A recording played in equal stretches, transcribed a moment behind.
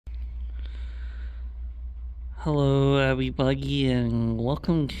Hello everybody and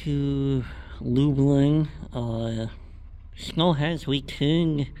welcome to Lublin. Snow has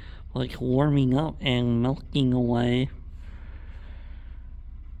returned, like warming up and melting away.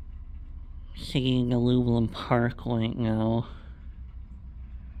 Sitting in the Lublin Park right now.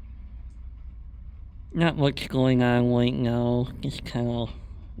 Not much going on right now, just kinda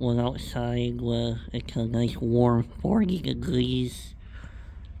went outside where it's a nice warm 40 degrees.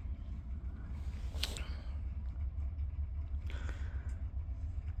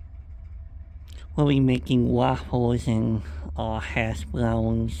 We'll be making waffles and hash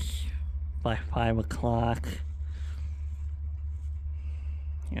browns by 5 o'clock.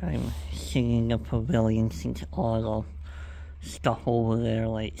 I'm sitting in the pavilion since all the stuff over there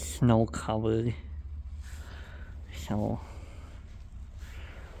like snow covered. So,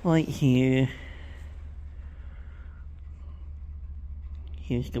 right here,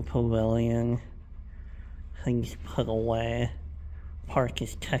 here's the pavilion. Things put away. Park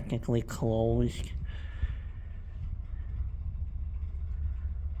is technically closed.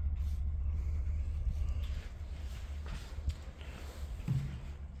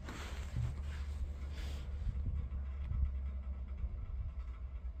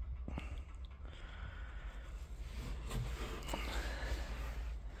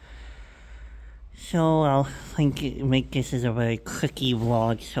 So I'll make this as a very quickie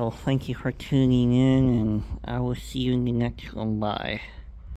vlog, so thank you for tuning in, and I will see you in the next one. Bye.